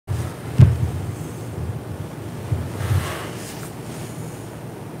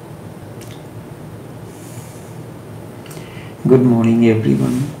Good morning,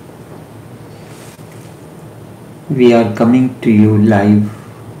 everyone. We are coming to you live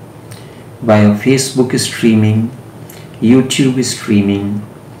via Facebook streaming, YouTube streaming,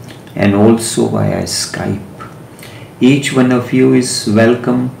 and also via Skype. Each one of you is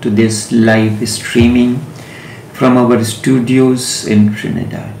welcome to this live streaming from our studios in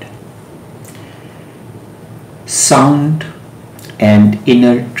Trinidad. Sound and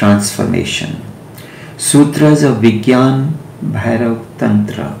inner transformation. Sutras of Vigyan Bhairav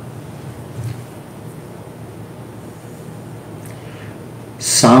Tantra.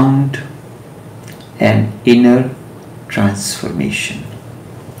 Sound and inner transformation.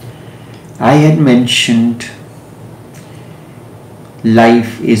 I had mentioned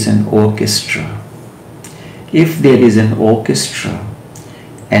life is an orchestra. If there is an orchestra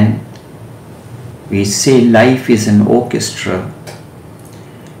and we say life is an orchestra,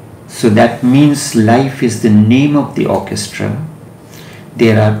 so that means life is the name of the orchestra.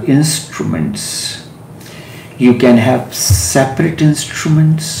 There are instruments. You can have separate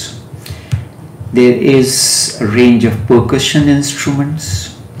instruments. There is a range of percussion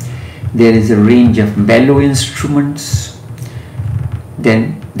instruments. There is a range of bellow instruments.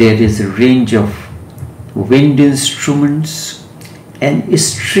 Then there is a range of wind instruments and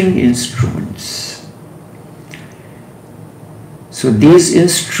string instruments. So these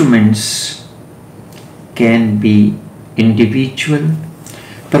instruments can be individual.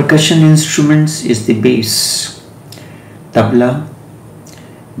 Percussion instruments is the bass, tabla,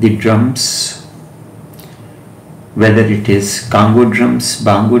 the drums, whether it is Congo drums,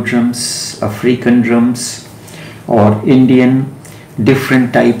 Bongo drums, African drums, or Indian,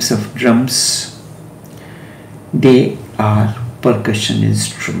 different types of drums. They are percussion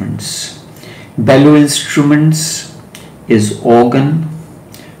instruments. Bellow instruments is organ,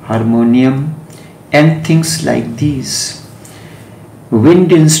 harmonium, and things like these.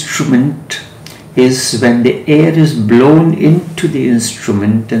 Wind instrument is when the air is blown into the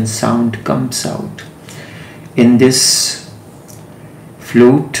instrument and sound comes out. In this,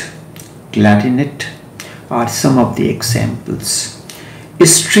 flute, clarinet are some of the examples.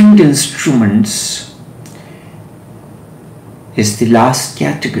 Stringed instruments is the last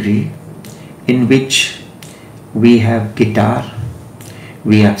category, in which we have guitar,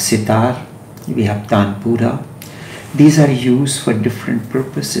 we have sitar, we have tanpura. These are used for different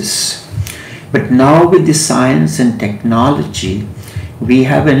purposes. But now with the science and technology, we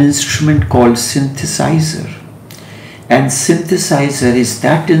have an instrument called synthesizer. And synthesizer is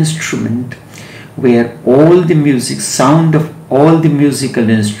that instrument where all the music, sound of all the musical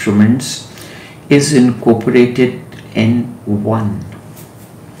instruments is incorporated in one.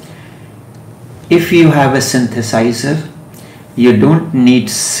 If you have a synthesizer, you don't need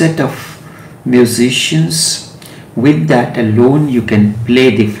set of musicians. With that alone, you can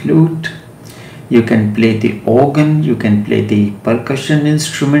play the flute, you can play the organ, you can play the percussion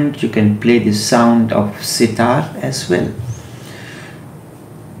instrument, you can play the sound of sitar as well.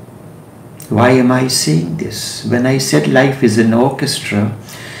 Why am I saying this? When I said life is an orchestra,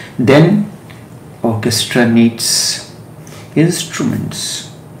 then orchestra needs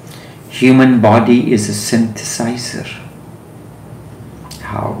instruments. Human body is a synthesizer.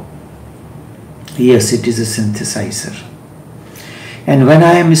 How? Yes, it is a synthesizer. And when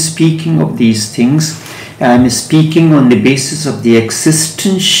I am speaking of these things, I am speaking on the basis of the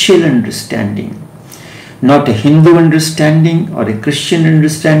existential understanding, not a Hindu understanding or a Christian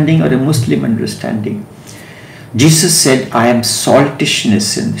understanding or a Muslim understanding. Jesus said, I am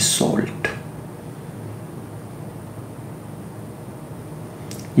saltishness in the salt.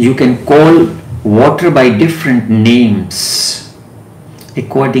 You can call water by different names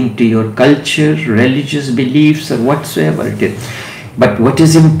according to your culture, religious beliefs, or whatsoever it is. But what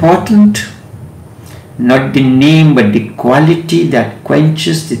is important? Not the name, but the quality that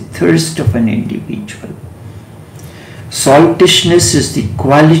quenches the thirst of an individual. Saltishness is the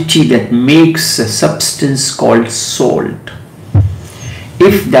quality that makes a substance called salt.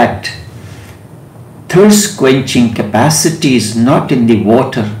 If that thirst quenching capacity is not in the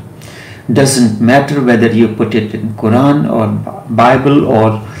water, doesn't matter whether you put it in Quran or Bible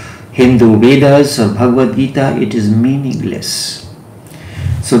or Hindu Vedas or Bhagavad Gita, it is meaningless.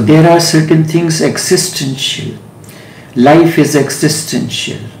 So there are certain things existential. Life is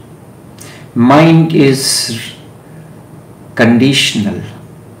existential. Mind is conditional.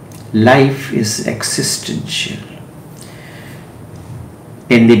 Life is existential.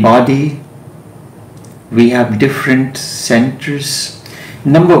 In the body, we have different centers.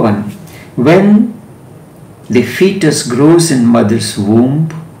 Number one, when the fetus grows in mother's womb,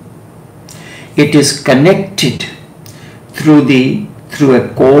 it is connected through a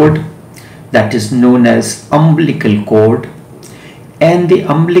cord that is known as umbilical cord, and the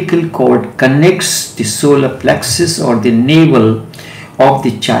umbilical cord connects the solar plexus or the navel of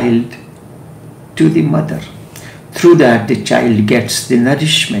the child to the mother. Through that the child gets the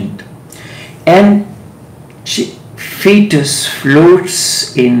nourishment, and fetus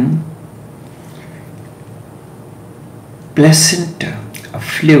floats in placenta, a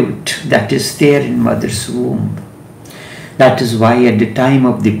fluid that is there in mother's womb. That is why at the time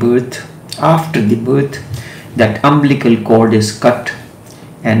of the birth, after the birth, that umbilical cord is cut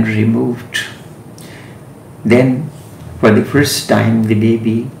and removed. Then for the first time the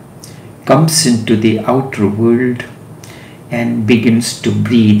baby comes into the outer world and begins to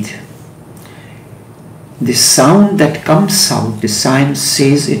breathe. The sound that comes out, the science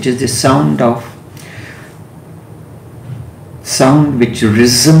says it is the sound which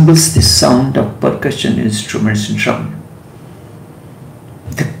resembles the sound of percussion instruments, drum.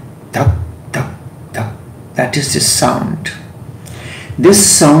 Duck, duck, duck. That is the sound. This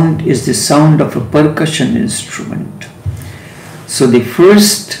sound is the sound of a percussion instrument. So the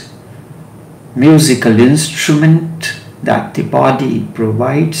first musical instrument that the body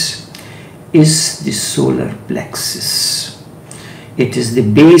provides is the solar plexus. It is the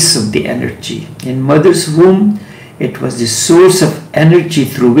base of the energy. In mother's womb, it was the source of energy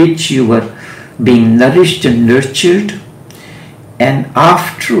through which you were being nourished and nurtured, and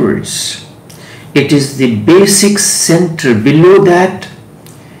afterwards it is the basic center. Below that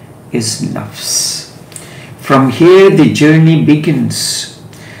is nafs. From here the journey begins.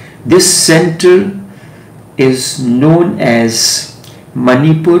 This center is known as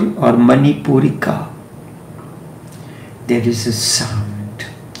Manipur or Manipurika. There is a sound.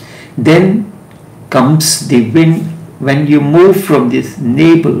 Then comes the wind. When you move from this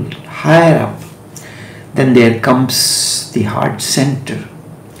navel higher up, then there comes the heart center,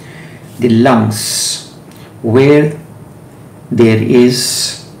 the lungs, where there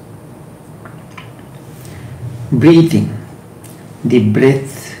is breathing. The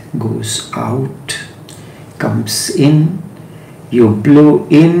breath goes out, comes in, you blow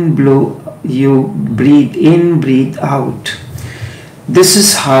in, you breathe in, breathe out. This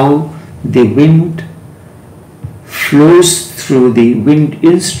is how the wind flows through the wind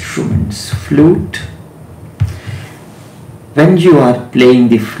instruments. Flute. When you are playing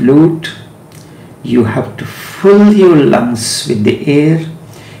the flute, you have to fill your lungs with the air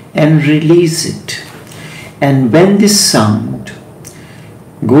and release it. And when the sound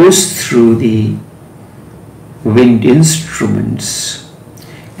goes through the wind instruments,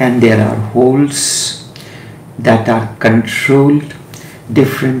 and there are holes that are controlled,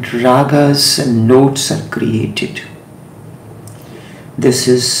 different ragas and notes are created. This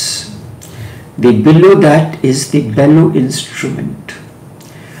is below that is the bellow instrument.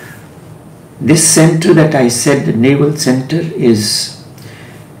 This center that I said, the navel center, is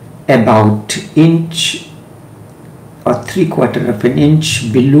about inch or 3/4 of an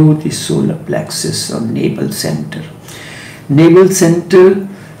inch below the solar plexus or navel center. Navel center,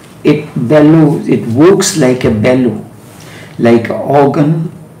 it bellows, it works like a bellow, like an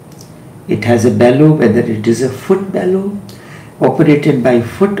organ. It has a bellow, whether it is a foot bellow, operated by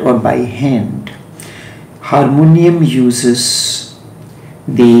foot or by hand. Harmonium uses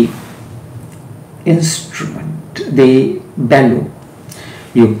the instrument, the bellow.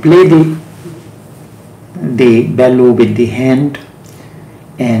 You play the bellow with the hand,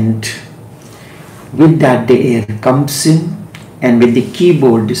 and with that the air comes in, and with the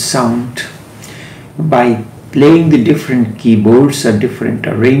keyboard the sound. By playing the different keyboards or different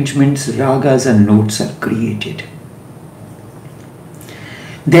arrangements, ragas and notes are created.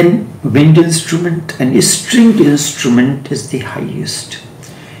 Then wind instrument, and a stringed instrument is the highest.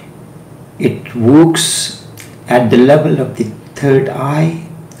 It works at the level of the third eye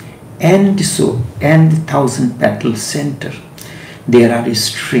and the 1,000 petal center. There are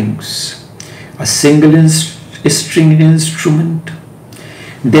strings. A single stringed instrument,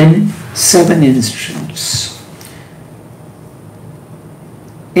 then 7 instruments.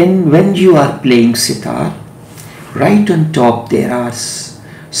 And when you are playing sitar, right on top there are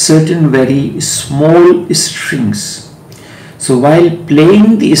certain very small strings. So while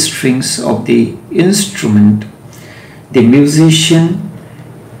playing the strings of the instrument, the musician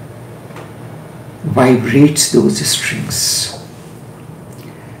vibrates those strings.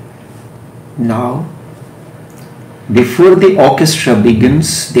 Now, before the orchestra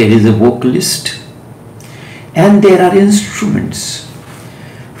begins, there is a vocalist and there are instruments.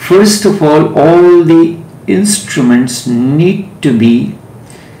 First of all the instruments need to be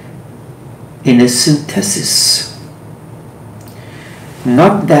in a synthesis.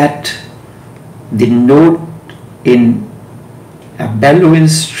 Not that the note in a bellow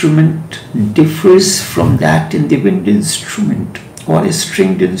instrument differs from that in the wind instrument or a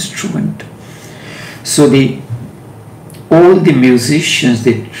stringed instrument. So all the musicians,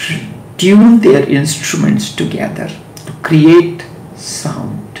 they tune their instruments together to create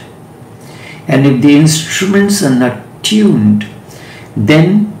sound. And if the instruments are not tuned,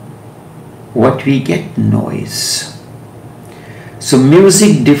 then what we get? Noise. So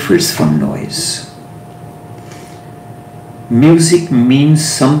music differs from noise. Music means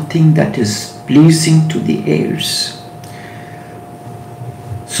something that is pleasing to the ears.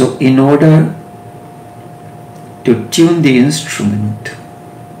 So in order to tune the instrument,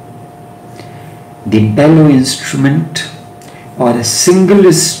 the bellow instrument or a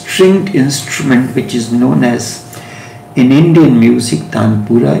single stringed instrument, which is known as in Indian music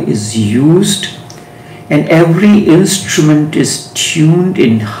tanpura, is used, and every instrument is tuned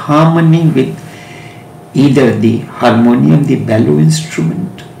in harmony with either the harmonium, the bellow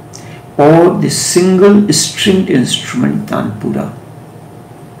instrument, or the single stringed instrument tanpura.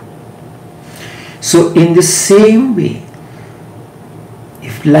 So in the same way,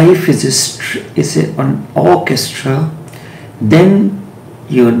 if life is an orchestra, then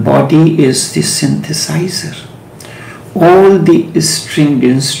your body is the synthesizer. All the stringed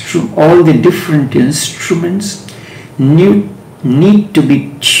instruments, all the different instruments need to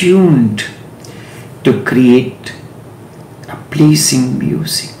be tuned to create a pleasing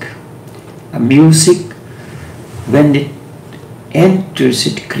music. A music, when it enters,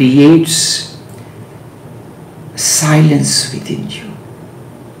 it creates silence within you.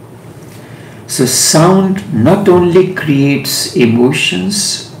 So sound not only creates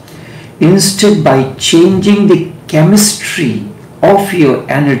emotions, instead by changing the chemistry of your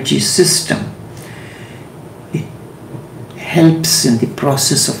energy system, it helps in the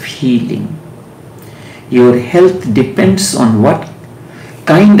process of healing. Your health depends on what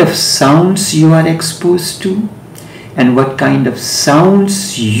kind of sounds you are exposed to and what kind of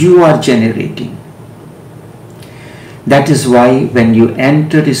sounds you are generating. That is why when you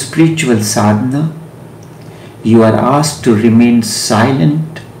enter a spiritual sadhana, you are asked to remain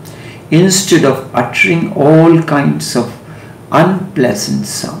silent instead of uttering all kinds of unpleasant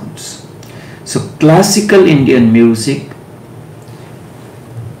sounds. So classical Indian music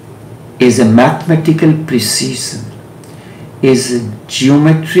is a mathematical precision, is a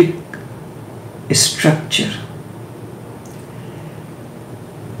geometric structure.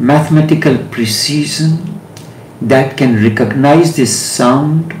 Mathematical precision that can recognize this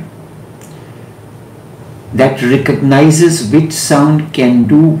sound, that recognizes which sound can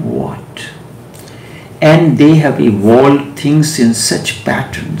do what. And they have evolved things in such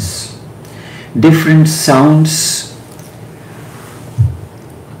patterns. Different sounds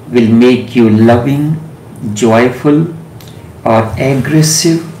will make you loving, joyful, or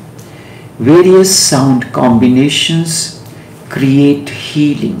aggressive. Various sound combinations create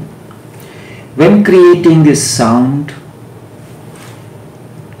healing. When creating this sound,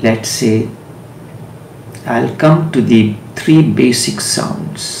 let's say, I'll come to the three basic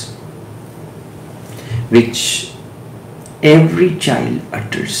sounds which every child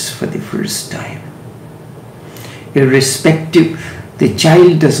utters for the first time. Irrespective, the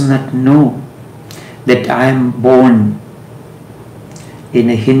child does not know that I am born in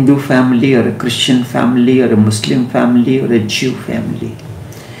a Hindu family or a Christian family or a Muslim family or a Jew family.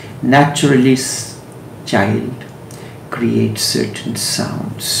 Naturally, child creates certain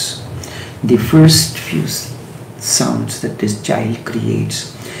sounds. The first few sounds that this child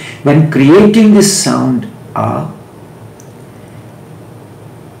creates, when creating this sound, are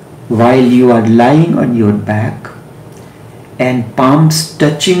while you are lying on your back and palms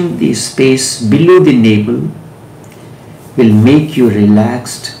touching the space below the navel, will make you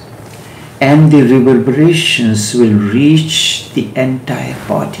relaxed, and the reverberations will reach the entire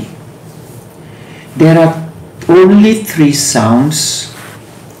body. There are only three sounds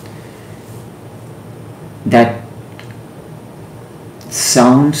that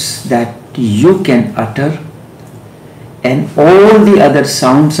you can utter, and all the other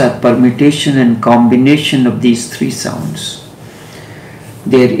sounds are permutation and combination of these three sounds.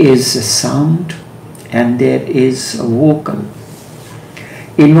 There is a sound and there is a vocal.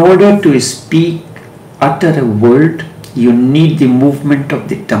 In order to speak, utter a word, you need the movement of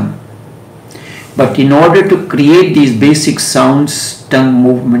the tongue. But in order to create these basic sounds, tongue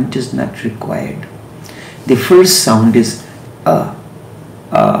movement is not required. The first sound is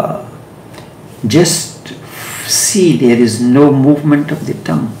just see, there is no movement of the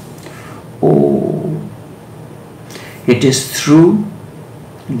tongue. Oh, it is through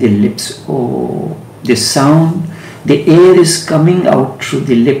the lips. Oh, the sound, the air is coming out through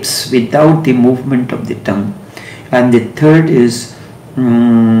the lips without the movement of the tongue. And the third is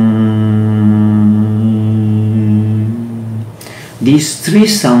These three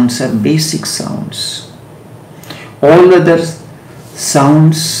sounds are basic sounds. All other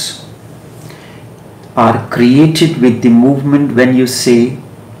sounds are created with the movement. When you say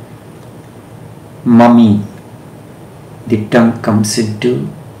mummy, the tongue comes into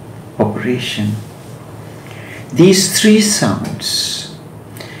operation. These three sounds,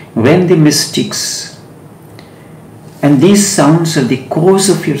 when the mystics, and these sounds are the cause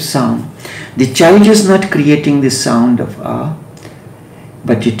of your sound. The child is not creating the sound of ah,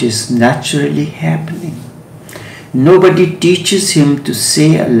 but it is naturally happening. Nobody teaches him to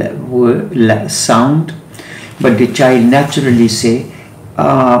say a sound, but the child naturally say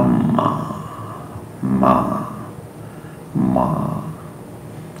ma,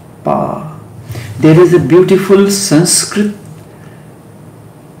 pa. There is a beautiful Sanskrit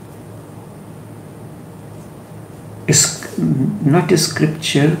not a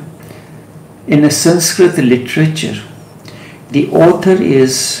scripture, in a Sanskrit literature. The author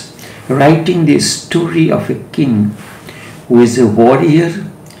is writing the story of a king who is a warrior,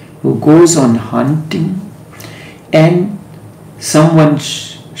 who goes on hunting, and someone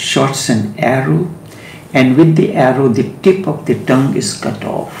shoots an arrow, and with the arrow the tip of the tongue is cut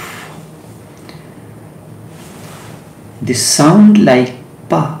off. The sound like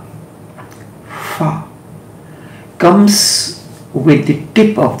pa, fa, comes with the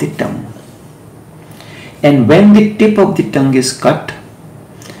tip of the tongue. And when the tip of the tongue is cut,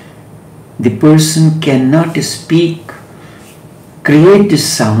 the person cannot speak, create the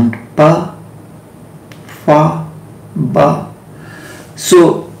sound pa, fa, ba.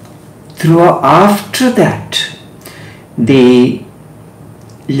 So after that, the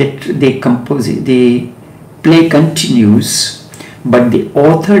play continues, but the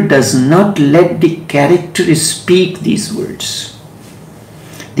author does not let the character speak these words,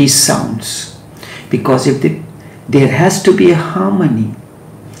 these sounds, because there has to be a harmony.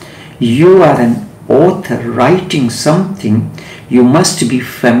 You are an author writing something, you must be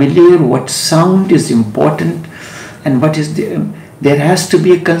familiar what sound is important and what is there has to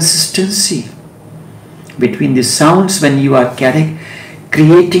be a consistency between the sounds when you are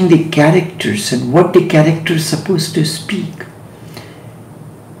creating the characters and what the character is supposed to speak.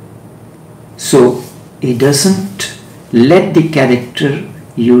 So he doesn't let the character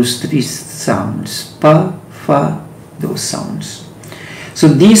use these sounds, pa, fa, those sounds. So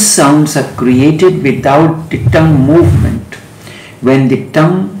these sounds are created without the tongue movement. When the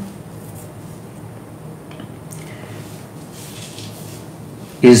tongue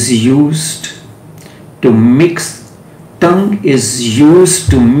is used to mix, tongue is used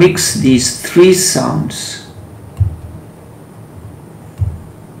to mix these three sounds.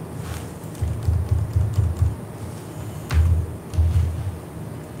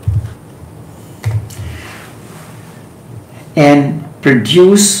 And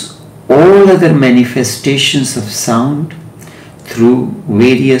produce all other manifestations of sound through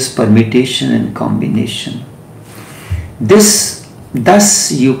various permutation and combination. Thus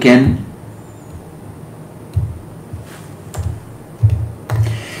you can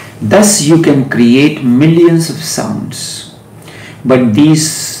create millions of sounds, but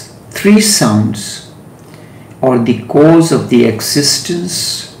these three sounds are the cause of the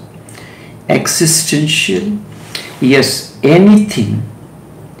existence, existential. Yes, anything.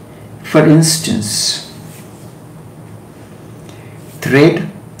 For instance, thread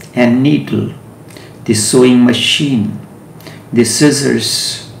and needle, the sewing machine, the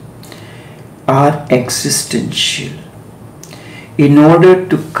scissors are existential. In order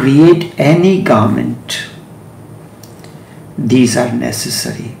to create any garment, these are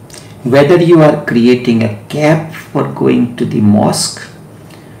necessary. Whether you are creating a cap for going to the mosque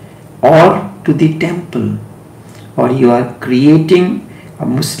or to the temple, or you are creating a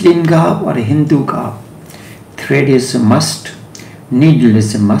Muslim garb or a Hindu garb, thread is a must, needle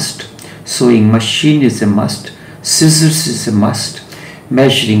is a must, sewing machine is a must, scissors is a must,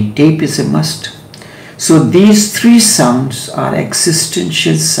 measuring tape is a must. So these three sounds are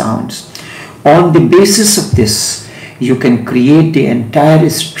existential sounds. On the basis of this, you can create the entire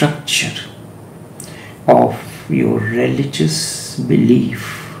structure of your religious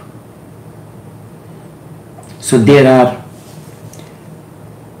belief. So there are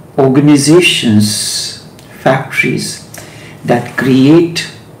organizations, factories that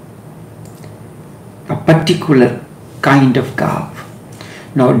create a particular kind of garb.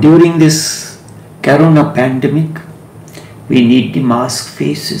 Now during this Corona pandemic, we need the mask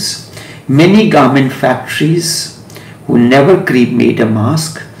faces. Many garment factories who never made a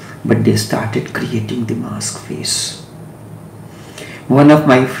mask, but they started creating the mask face. One of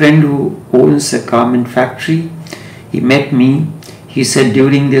my friend who owns a garment factory, he met me. He said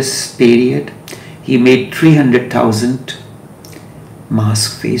during this period, he made 300,000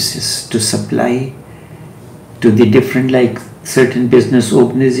 mask faces to supply to the different, like certain business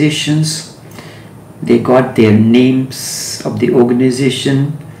organizations. They got their names of the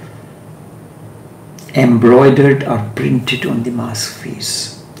organization embroidered or printed on the mask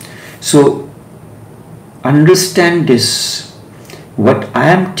face. So understand this. What I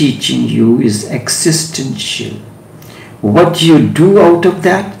am teaching you is existential. What you do out of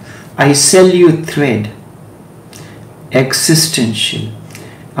that, I sell you thread. Existential.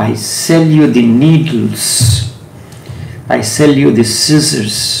 I sell you the needles. I sell you the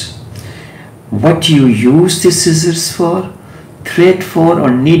scissors. What you use the scissors for, thread for,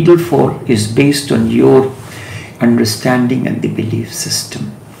 or needle for is based on your understanding and the belief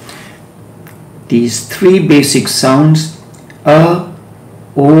system. These three basic sounds, a,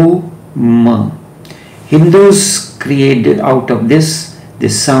 o, ma. Hindus created out of this the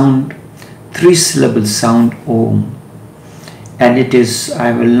sound, three-syllable sound om. And it is,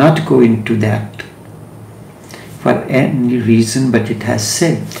 I will not go into that for any reason, but it has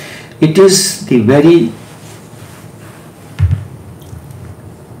said, it is the very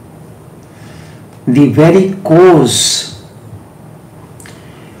cause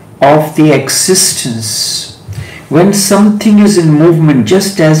of the existence. When something is in movement,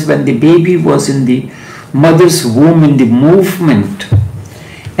 just as when the baby was in the mother's womb in the movement,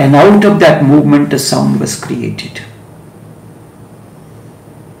 and out of that movement a sound was created.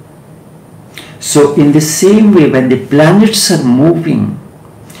 So in the same way, when the planets are moving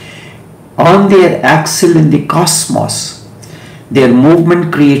on their axle in the cosmos, their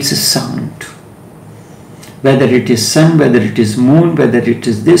movement creates a sound. Whether it is sun, whether it is moon, whether it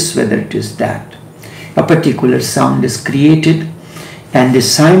is this, whether it is that, a particular sound is created. And the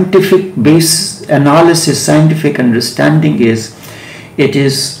scientific base analysis, scientific understanding is, it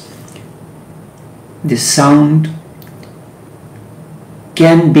is the sound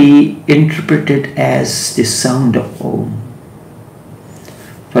can be interpreted as the sound of Om.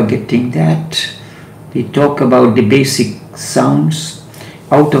 Forgetting that, we talk about the basic sounds.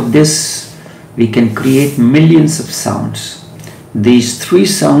 Out of this, we can create millions of sounds. These three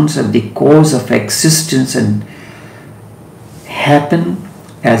sounds are the cause of existence and happen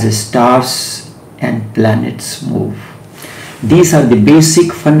as stars and planets move. These are the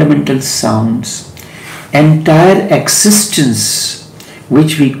basic fundamental sounds. Entire existence,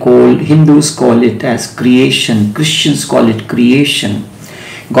 which we call, Hindus call it as creation, Christians call it creation.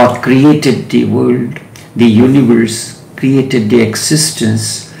 God created the world, the universe, created the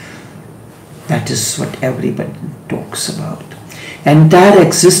existence. That is what everybody talks about. Entire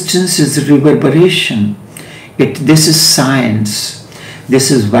existence is reverberation. This is science,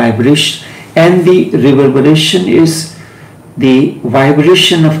 this is vibration, and the reverberation is the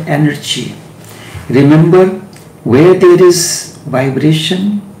vibration of energy. Remember, where there is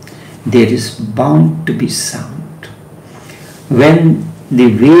vibration, there is bound to be sound. When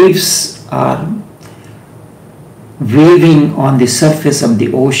the waves are waving on the surface of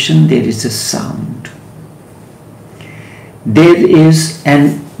the ocean, there is a sound. There is,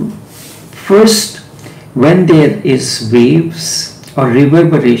 and first, when there is waves or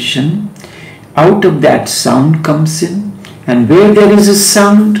reverberation, out of that sound comes in, and where there is a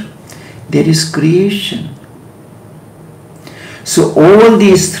sound, there is creation. So all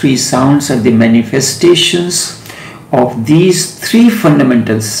these three sounds are the manifestations of these three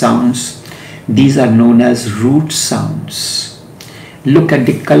fundamental sounds. These are known as root sounds. Look at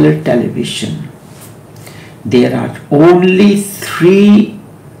the color television. There are only three.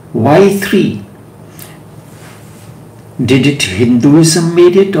 Why three? Did it Hinduism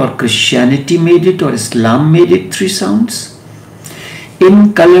made it, or Christianity made it, or Islam made it, three sounds?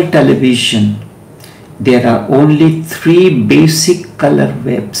 In color television, there are only three basic color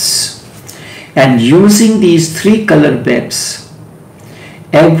webs. And using these three color webs,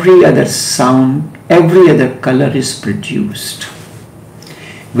 every other sound, every other color is produced.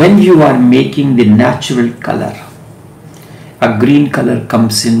 When you are making the natural color, a green color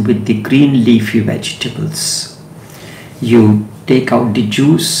comes in with the green leafy vegetables. You take out the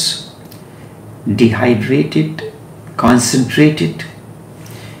juice, dehydrate it, concentrate it,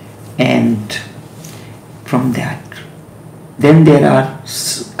 and from that, then there are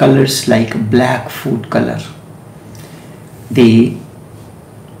colors like black food color, the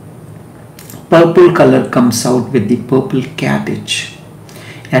purple color comes out with the purple cabbage.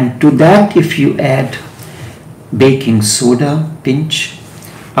 And to that, if you add baking soda, pinch,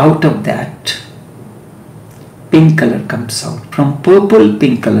 out of that, pink color comes out. From purple,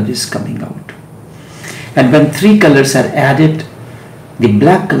 pink color is coming out. And when three colors are added, the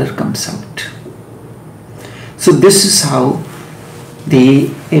black color comes out. So this is how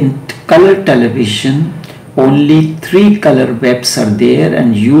in color television, only three color webs are there,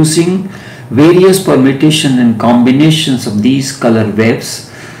 and using various permutations and combinations of these color webs,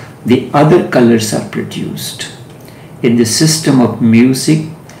 the other colors are produced. In the system of music,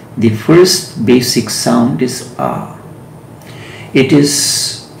 the first basic sound is A. It is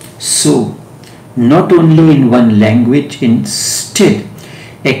so not only in one language, instead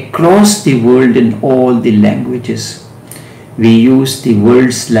across the world in all the languages. We use the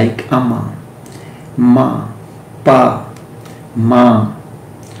words like ama, ma, pa, ma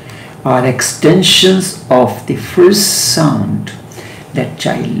are extensions of the first sound that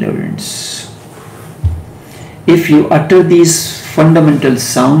child learns. If you utter these fundamental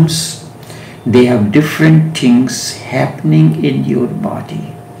sounds, they have different things happening in your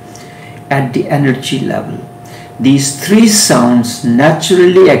body at the energy level. These three sounds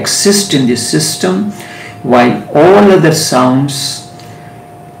naturally exist in the system, while all other sounds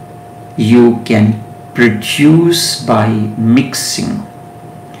you can produce by mixing.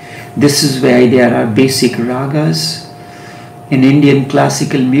 This is why there are basic ragas in Indian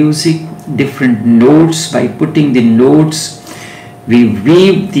classical music, different notes. By putting the notes, we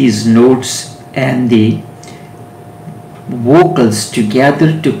weave these notes and the vocals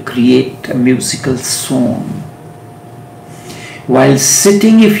together to create a musical song. While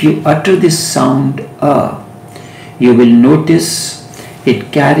sitting, if you utter this sound you will notice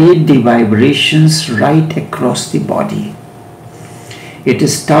it carried the vibrations right across the body. It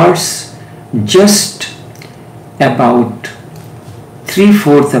starts just about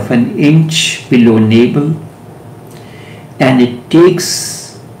 3/4 of an inch below navel, and it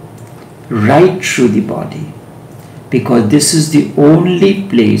takes right through the body, because this is the only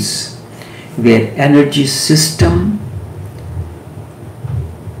place where energy system,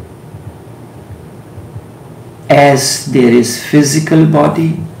 as there is physical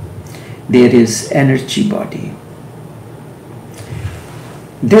body, there is energy body.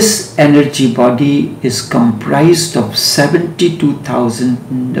 This energy body is comprised of 72,000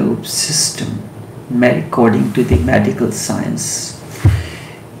 nerve system, according to the medical science.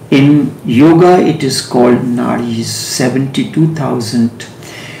 In yoga, it is called nadis, 72,000.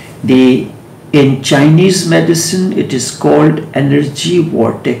 In Chinese medicine, it is called energy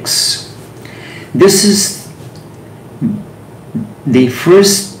vortex. This is the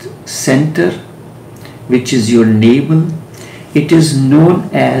first center, which is your navel. It is known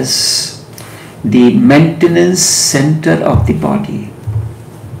as the maintenance center of the body.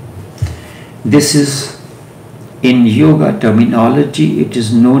 This is, in yoga terminology, it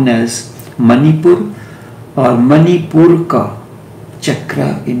is known as Manipur or Manipurka chakra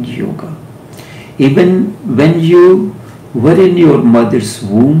in yoga. Even when you were in your mother's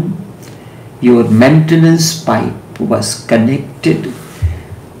womb, your maintenance pipe was connected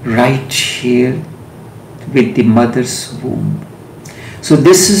right here with the mother's womb. So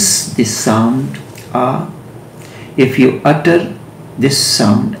this is the sound A. If you utter this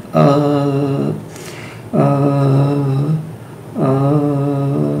sound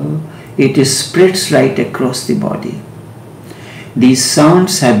it spreads right across the body. These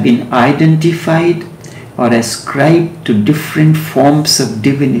sounds have been identified or ascribed to different forms of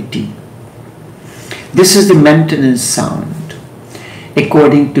divinity. This is the maintenance sound.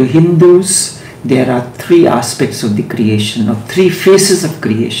 According to Hindus, there are three aspects of the creation, or three phases of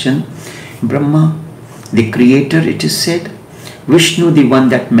creation. Brahma, the creator, it is said; Vishnu, the one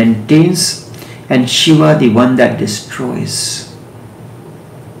that maintains; and Shiva, the one that destroys.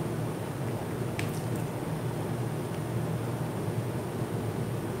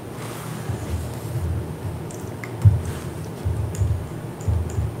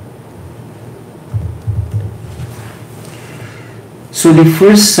 So the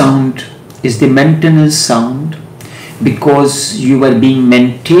first sound is the maintenance sound, because you are being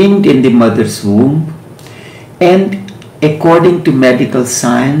maintained in the mother's womb, and according to medical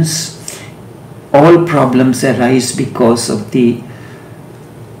science, all problems arise because of the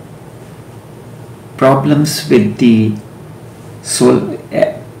problems with the soul,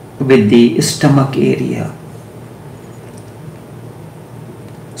 with the stomach area.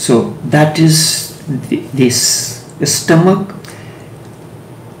 So that is this stomach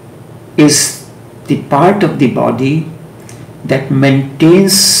is the part of the body that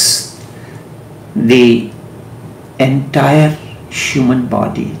maintains the entire human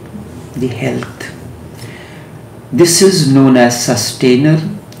body, the health. This is known as sustainer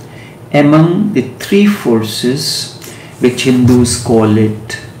among the three forces which Hindus call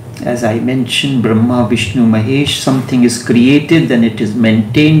it, as I mentioned, Brahma, Vishnu, Mahesh. Something is created, then it is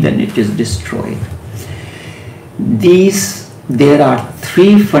maintained, then it is destroyed. There are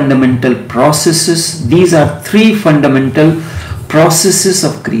three fundamental processes. These are three fundamental processes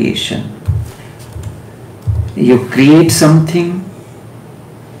of creation. You create something,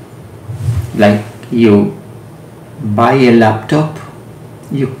 like you buy a laptop,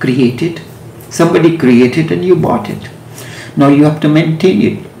 you create it, somebody created and you bought it. Now you have to maintain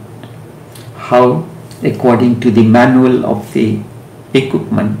it. How? According to the manual of the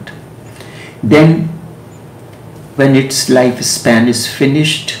equipment. Then when its lifespan is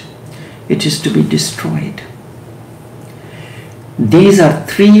finished, it is to be destroyed. These are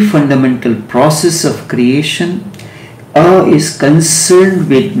three fundamental processes of creation. A is concerned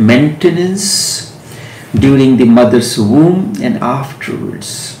with maintenance during the mother's womb and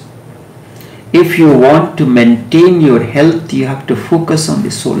afterwards. If you want to maintain your health, you have to focus on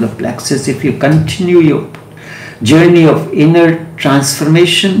the solar plexus. If you continue your journey of inner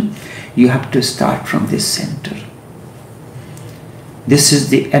transformation, you have to start from this center. This is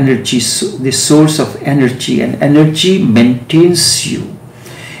the energy, the source of energy, and energy maintains you.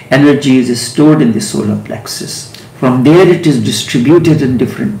 Energy is stored in the solar plexus. From there it is distributed in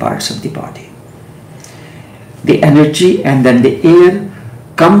different parts of the body. The energy and then the air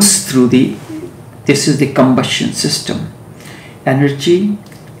comes through this is the combustion system. Energy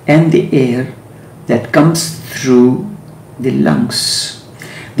and the air that comes through the lungs.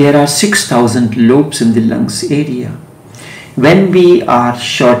 There are 6,000 lobes in the lungs area. When we are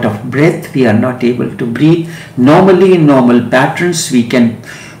short of breath, we are not able to breathe. Normally in normal patterns,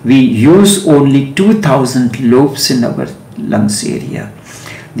 we use only 2,000 lobes in our lungs area.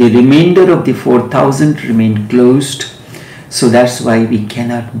 The remainder of the 4,000 remain closed. So that's why we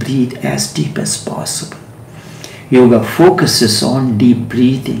cannot breathe as deep as possible. Yoga focuses on deep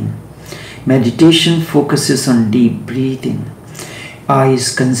breathing. Meditation focuses on deep breathing. I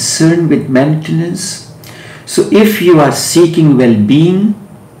is concerned with maintenance. So if you are seeking well-being,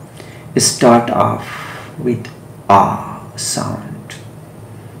 start off with ah sound.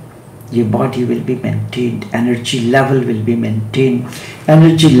 Your body will be maintained. Energy level will be maintained.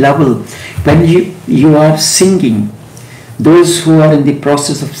 Energy level, when you are singing, those who are in the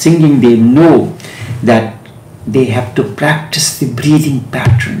process of singing, they know that they have to practice the breathing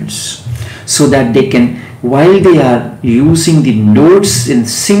patterns so that they can, while they are using the notes in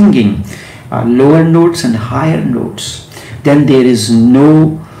singing, lower notes and higher notes, then there is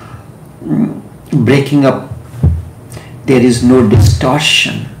no breaking up, there is no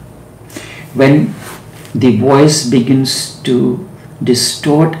distortion. When the voice begins to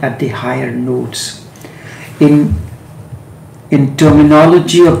distort at the higher notes, in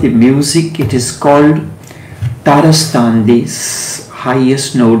terminology of the music, it is called tarastan, the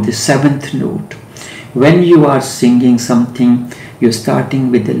highest note, the seventh note. When you are singing something, you're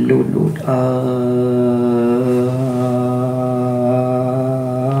starting with the low note.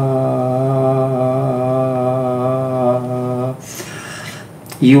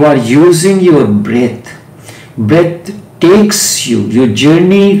 You are using your breath. Breath takes you, your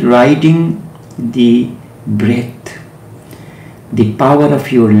journey riding the breath. The power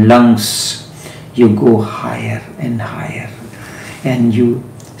of your lungs, you go higher and higher and you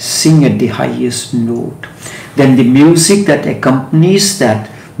sing at the highest note. Then the music that accompanies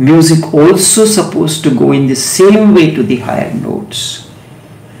that music also supposed to go in the same way to the higher notes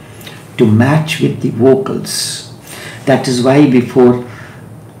to match with the vocals. That is why before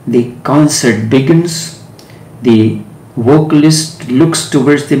the concert begins, the vocalist looks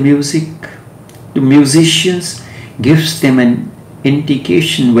towards the music, the musicians gives them an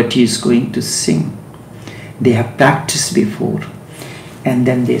indication what he is going to sing. They have practiced before and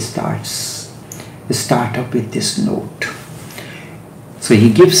then they start up with this note. So he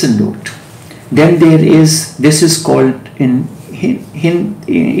gives a note. Then this is called in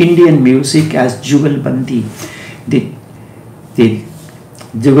Indian music as jugalbandi. The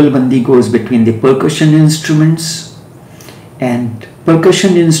jugalbandi goes between the percussion instruments, and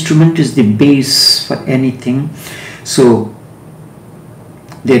percussion instrument is the base for anything. So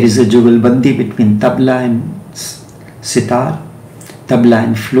there is a jugalbandi between tabla and sitar, tabla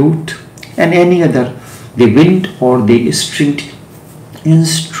and flute, and any other, the wind or the stringed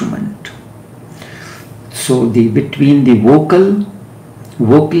instrument. So between the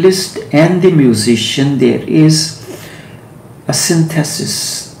vocalist and the musician, there is a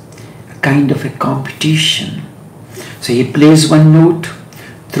synthesis, a kind of a competition. So he plays one note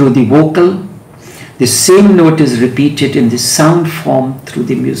through the vocal. The same note is repeated in the sound form through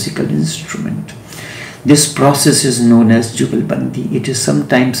the musical instrument. This process is known as jugalbandi. It is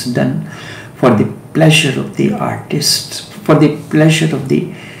sometimes done for the pleasure of the artist, for the pleasure of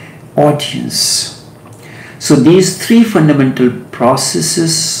the audience. So these three fundamental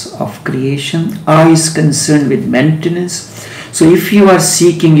processes of creation, A is concerned with maintenance. So if you are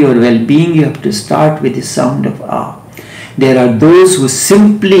seeking your well-being, you have to start with the sound of A. There are those who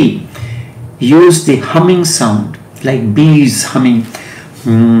simply use the humming sound, like bees humming.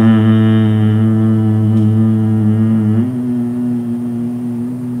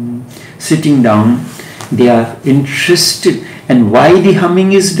 Sitting down, they are interested. And why the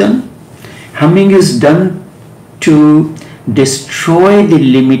humming is done? Humming is done to destroy the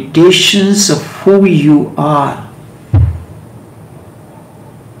limitations of who you are.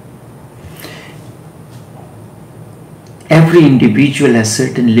 Every individual has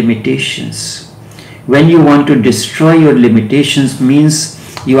certain limitations. When you want to destroy your limitations, means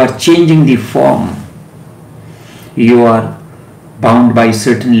you are changing the form. You are bound by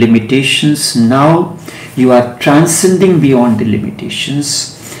certain limitations. Now you are transcending beyond the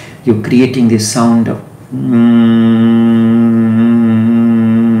limitations. You're creating the sound of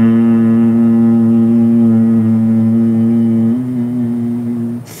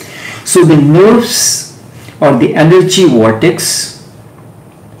So the nerves or the energy vortex,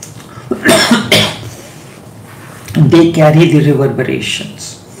 they carry the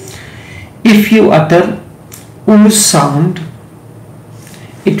reverberations. If you utter sound,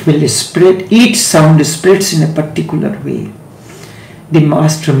 it will spread. Each sound spreads in a particular way. The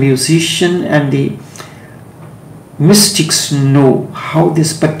master musician and the mystics know how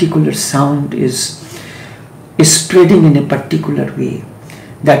this particular sound is spreading in a particular way.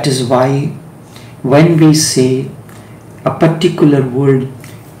 That is why when we say a particular word,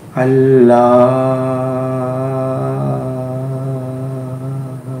 Allah,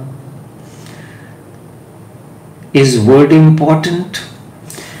 is word important?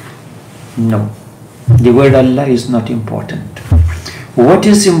 No, the word Allah is not important. What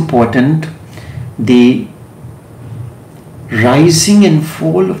is important? The rising and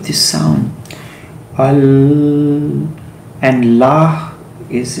fall of the sound. Al and La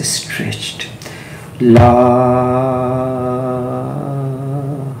is stretched. La.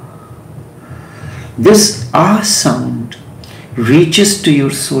 This Ah sound reaches to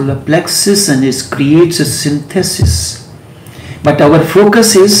your solar plexus and creates a synthesis. But our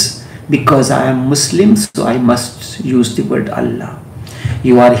focus is, because I am Muslim, so I must use the word Allah.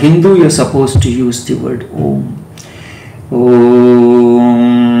 You are Hindu, you are supposed to use the word Om. Om.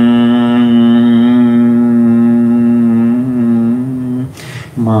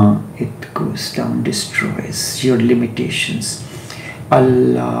 Ma, it goes down, destroys your limitations.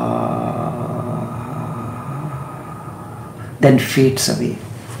 Allah then fades away.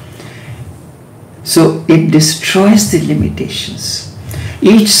 So it destroys the limitations.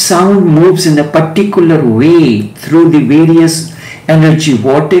 Each sound moves in a particular way through the various energy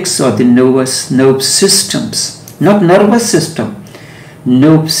vortex or the nerve systems. Not nervous system,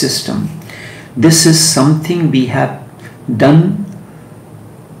 nerve system. This is something we have done.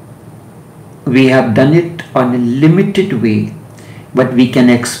 We have done it on a limited way, but we can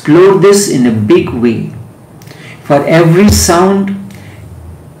explore this in a big way. For every sound,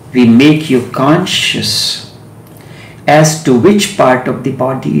 we make you conscious as to which part of the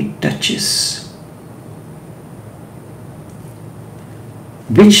body it touches.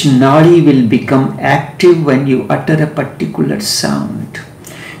 Which nadi will become active when you utter a particular sound?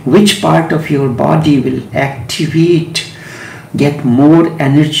 Which part of your body will activate, get more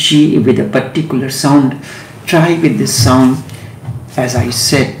energy with a particular sound? Try with this sound, as I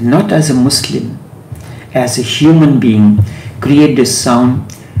said, not as a Muslim, as a human being. Create this sound.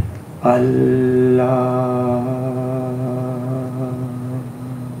 Allah.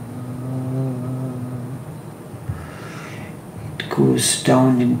 Goes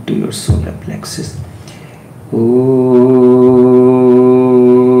down into your solar plexus. Oh.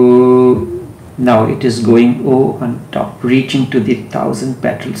 Now it is going O on top, reaching to the 1,000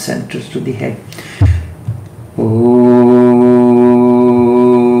 petal centers to the head. Oh.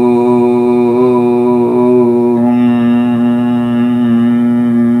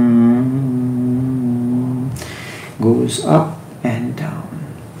 Goes up and down.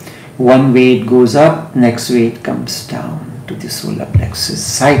 One way it goes up, next way it comes down to the solar plexus.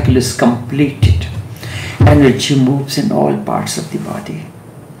 Cycle is completed. Energy moves in all parts of the body.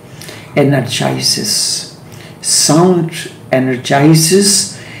 Energizes. Sound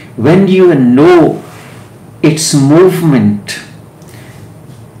energizes When you know its movement,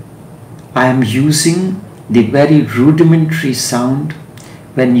 I am using the very rudimentary sound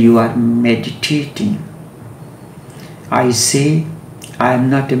when you are meditating. I say, I am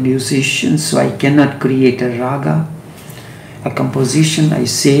not a musician, so I cannot create a raga, a composition. I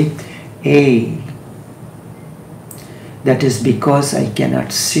say, A. That is because I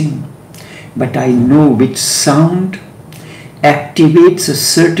cannot sing, but I know which sound activates a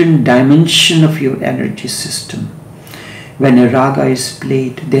certain dimension of your energy system. When a raga is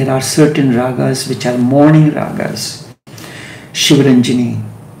played, there are certain ragas which are morning ragas, Shivaranjani.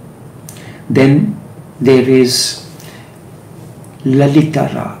 Then there is Lalita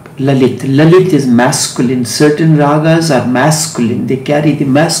Rag. Lalit is masculine. Certain ragas are masculine. They carry the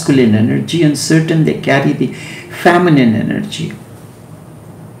masculine energy, and certain they carry the feminine energy.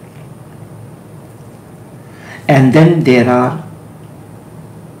 And then there are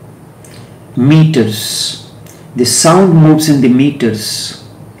meters. The sound moves in the meters.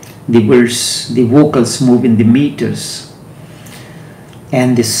 The verse, the vocals move in the meters.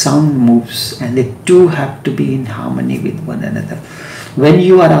 And the sound moves, and the two have to be in harmony with one another. When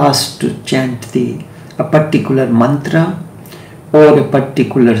you are asked to chant a particular mantra or a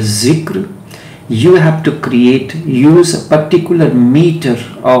particular zikr, you have to use a particular meter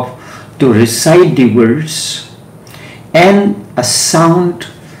to recite the words and a sound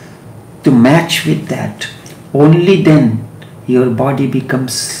to match with that. Only then your body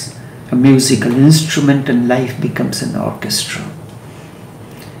becomes a musical instrument and life becomes an orchestra.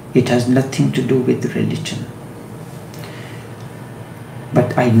 It has nothing to do with religion.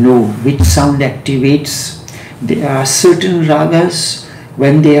 But I know which sound activates. There are certain ragas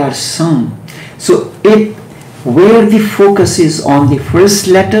when they are sung. So where the focus is on the first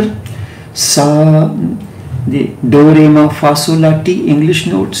letter, sa, the do, re, ma, fa, sol, la, ti, English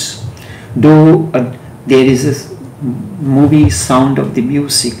notes. There is a movie sound of the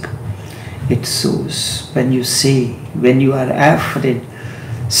music. It shows when you are afraid,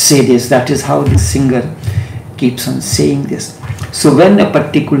 say this. That is how the singer keeps on saying this. So when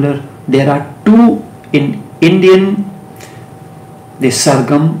there are two in Indian, the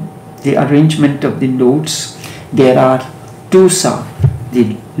sargam, the arrangement of the notes, there are two sounds,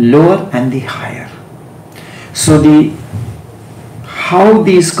 the lower and the higher. So how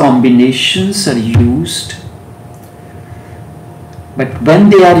these combinations are used, but when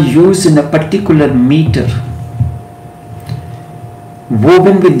they are used in a particular meter,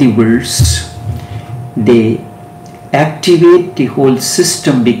 woven with the words, they activate the whole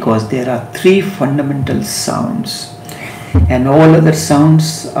system, because there are three fundamental sounds and all other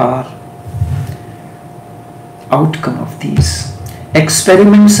sounds are outcome of these.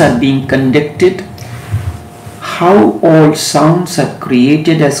 Experiments are being conducted how all sounds are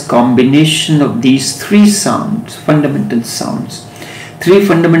created as combination of these three sounds, fundamental sounds. Three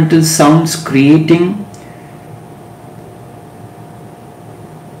fundamental sounds creating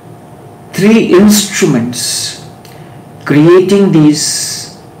three instruments, creating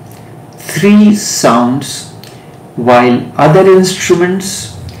these three sounds, while other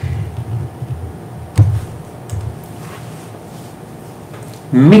instruments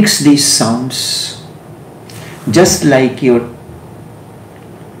mix these sounds, just like your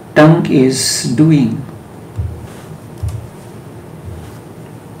tongue is doing.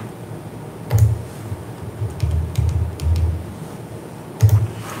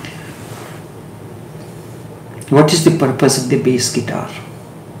 What is the purpose of the bass guitar?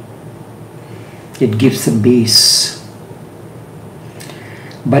 It gives a bass.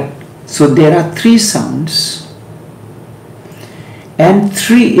 So there are three sounds and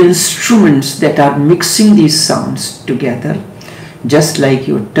three instruments that are mixing these sounds together, just like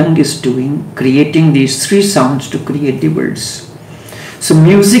your tongue is doing, creating these three sounds to create the words. So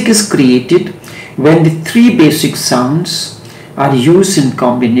music is created when the three basic sounds are used in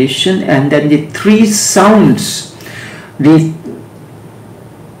combination, and then the three sounds, the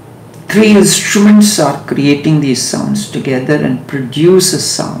three instruments are creating these sounds together and produce a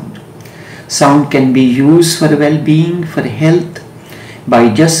sound. Sound can be used for well-being, for health,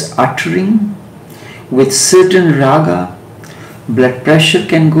 by just uttering. With certain raga, blood pressure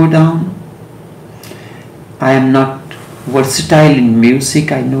can go down. I am not versatile in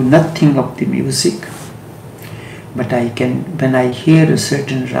music, I know nothing of the music, but I can, when I hear a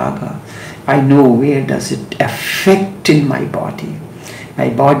certain raga, I know where does it affect in my body. My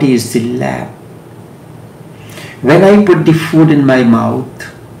body is the lab. When I put the food in my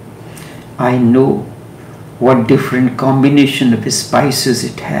mouth, I know what different combination of spices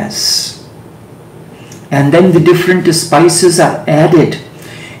it has. And then the different spices are added,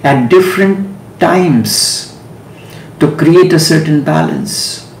 at different times to create a certain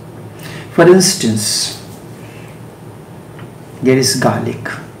balance. For instance, there is garlic.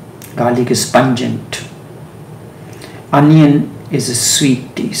 Garlic is pungent. Onion is a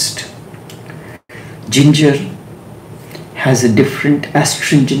sweet taste. Ginger has a different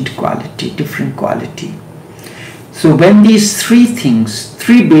astringent quality, different quality. So when these three things,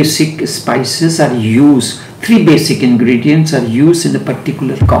 three basic spices are used, three basic ingredients are used in a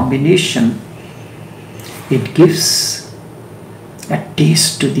particular combination, it gives a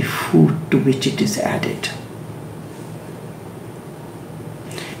taste to the food to which it is added.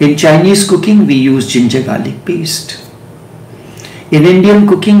 In Chinese cooking, we use ginger garlic paste. In Indian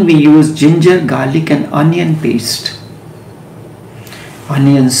cooking, we use ginger, garlic and onion paste.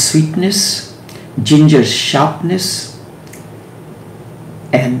 Onion sweetness, ginger sharpness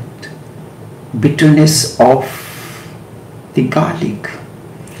and bitterness of the garlic.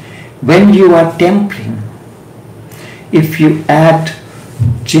 When you are tempering, if you add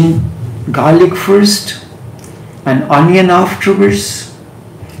garlic first and onion afterwards,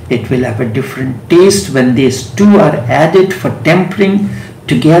 it will have a different taste. When these two are added for tempering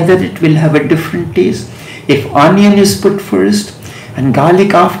together, it will have a different taste. If onion is put first and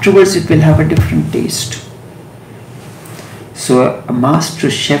garlic afterwards, it will have a different taste. So a master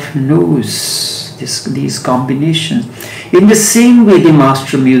chef knows these combinations. In the same way, the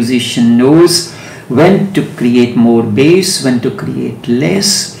master musician knows when to create more bass, when to create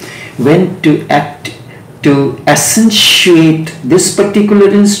less, when to accentuate this particular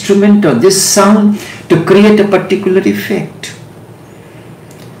instrument or this sound to create a particular effect.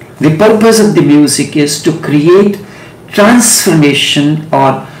 The purpose of the music is to create transformation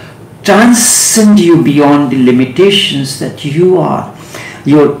or transcend you beyond the limitations that you are.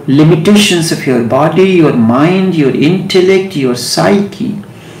 Your limitations of your body, your mind, your intellect, your psyche.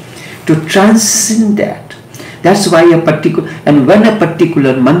 To transcend that. That's why when a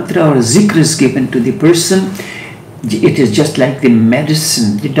particular mantra or zikr is given to the person, it is just like the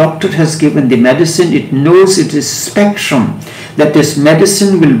medicine. The doctor has given the medicine, it knows it is spectrum, that this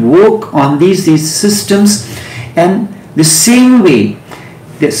medicine will work on these systems, and the same way,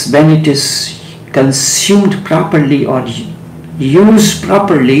 when it is consumed properly or used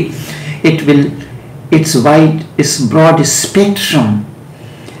properly, its broad spectrum,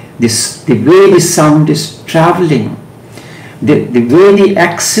 the way the sound is traveling, the way the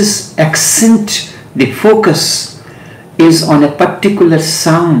accent, the focus is on a particular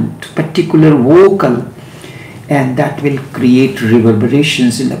sound, particular vocal, and that will create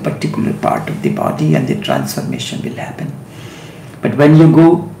reverberations in a particular part of the body, and the transformation will happen. But when you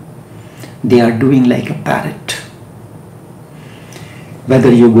go, they are doing like a parrot.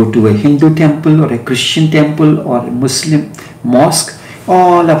 Whether you go to a Hindu temple or a Christian temple or a Muslim mosque,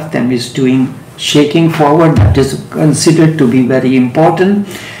 all of them is doing shaking forward. That is considered to be very important.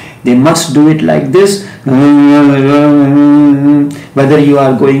 They must do it like this. Whether you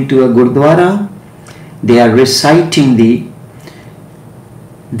are going to a Gurdwara, they are reciting the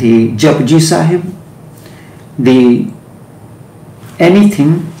Japji Sahib,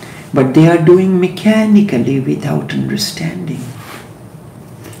 anything, but they are doing mechanically without understanding.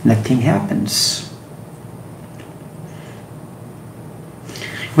 Nothing happens.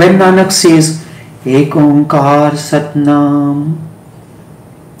 When Nanak says, Ek Onkar Satnam,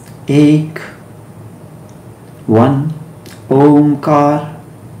 Ek, one, Omkar,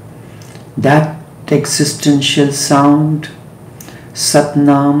 that existential sound,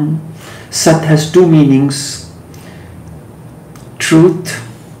 Satnam. Sat has two meanings, truth,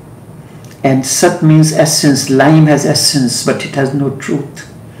 and Sat means essence. Lime has essence, but it has no truth.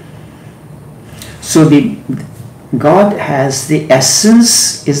 So God has the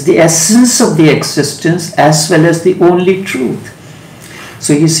essence, is the essence of the existence as well as the only truth.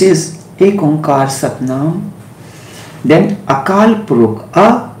 So he says, Ek Onkar Satnam. Then Akal Purukh.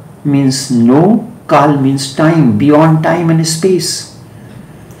 A means no, Kal means time, beyond time and space.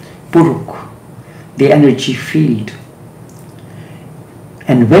 Purukh, the energy field.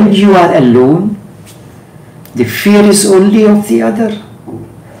 And when you are alone, the fear is only of the other.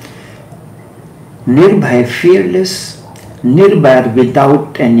 Nirbhay, fearless, Nirbhar,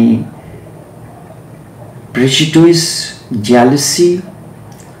 without any prejudice, jealousy,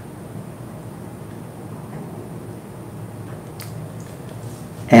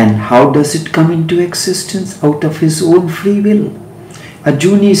 and how does it come into existence? Out of his own free will.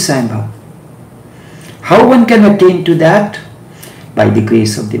 Ajuni Sambhav. How one can attain to that? By the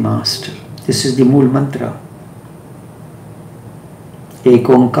grace of the Master. This is the Mool Mantra. Ek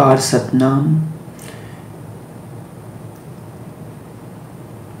Onkar Satnam.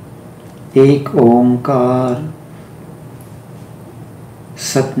 एक ओंकार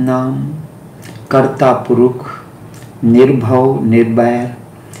सतनाम कर्ता पुरुष निर्भव निर्वैर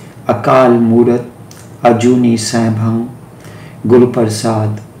अकाल मूरत अजूनी सैभं गुरु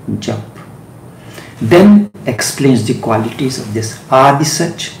प्रसाद जप. Then explains the qualities of this. Adi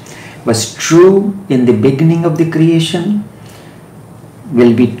Sach was true in the beginning of the creation,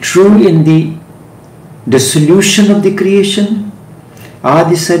 will be true in the dissolution of the creation.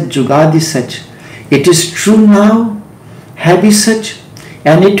 Adi Sach, Jugadi Sach. It is true now, Habi Sach,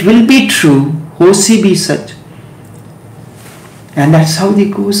 and it will be true, Hosi be Sach. And that's how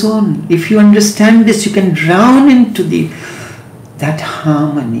it goes on. If you understand this, you can drown into that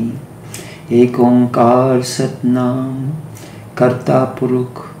harmony. एक ओंकार सतनाम कर्ता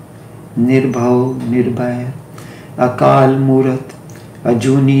पुरुष निर्भव निर्वैर अकाल मूरत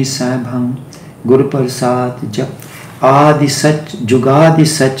अजूनी सैभं गुरु प्रसाद जप. आदि सच जुगादि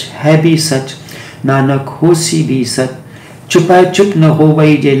सच है भी सच नानक होसी भी सच. चुपै चुप न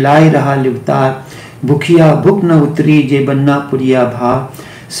होवई जे लाए रहा लिवतार भुखिया भुख न उतरी जे बन्ना पुरिया भार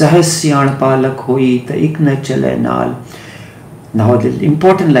सहज सियाण पालक होई त इक न चले नाल. Now the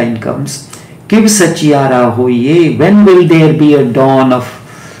important line comes. Kiv sachiara hoye, when will there be a dawn of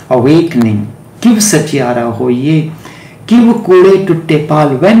awakening? Kiv sachiara hoye, kiv kure tutte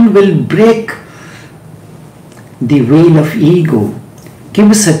pal, when will break the veil of ego?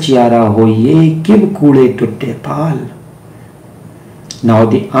 Kiv sachiara hoye, kiv kure tutte pal. Now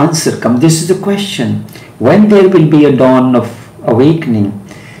the answer comes. This is the question. When there will be a dawn of awakening?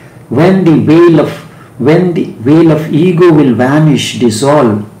 When the veil of ego will vanish,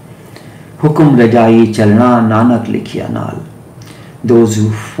 dissolve. Hukum rajai chalna nanak likhiya naal. Those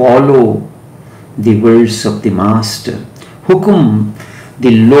who follow the words of the master. Hukum, the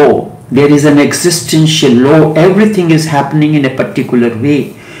law. There is an existential law. Everything is happening in a particular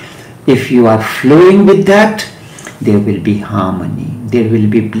way. If you are flowing with that, there will be harmony. There will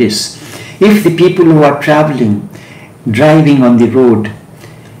be bliss. If the people who are traveling, driving on the road,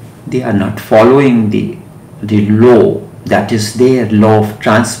 they are not following the law that is there, law of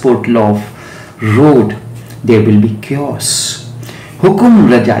transport, law of road, there will be chaos. Hukum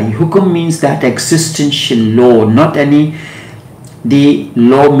rajai. Hukum means that existential law, not the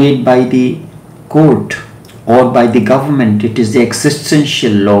law made by the court or by the government. It is the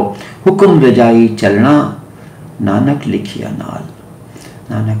existential law. Hukum rajai chalna nanak likhiya naal.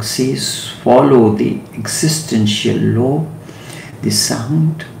 Nanak says, follow the existential law, the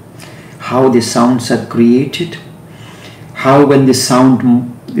sound, how the sounds are created, how when the sound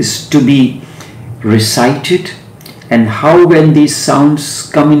is to be recited, and how when these sounds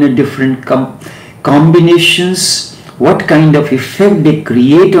come in a different combinations, what kind of effect they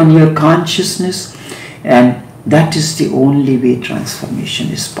create on your consciousness. And that is the only way transformation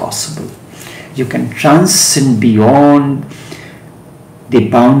is possible. You can transcend beyond the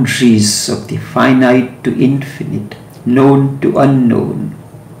boundaries of the finite to infinite, known to unknown,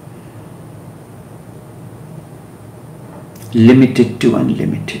 limited to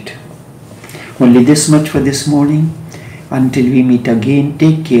unlimited. Only this much for this morning. Until we meet again,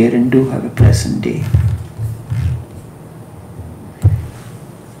 take care and do have a pleasant day.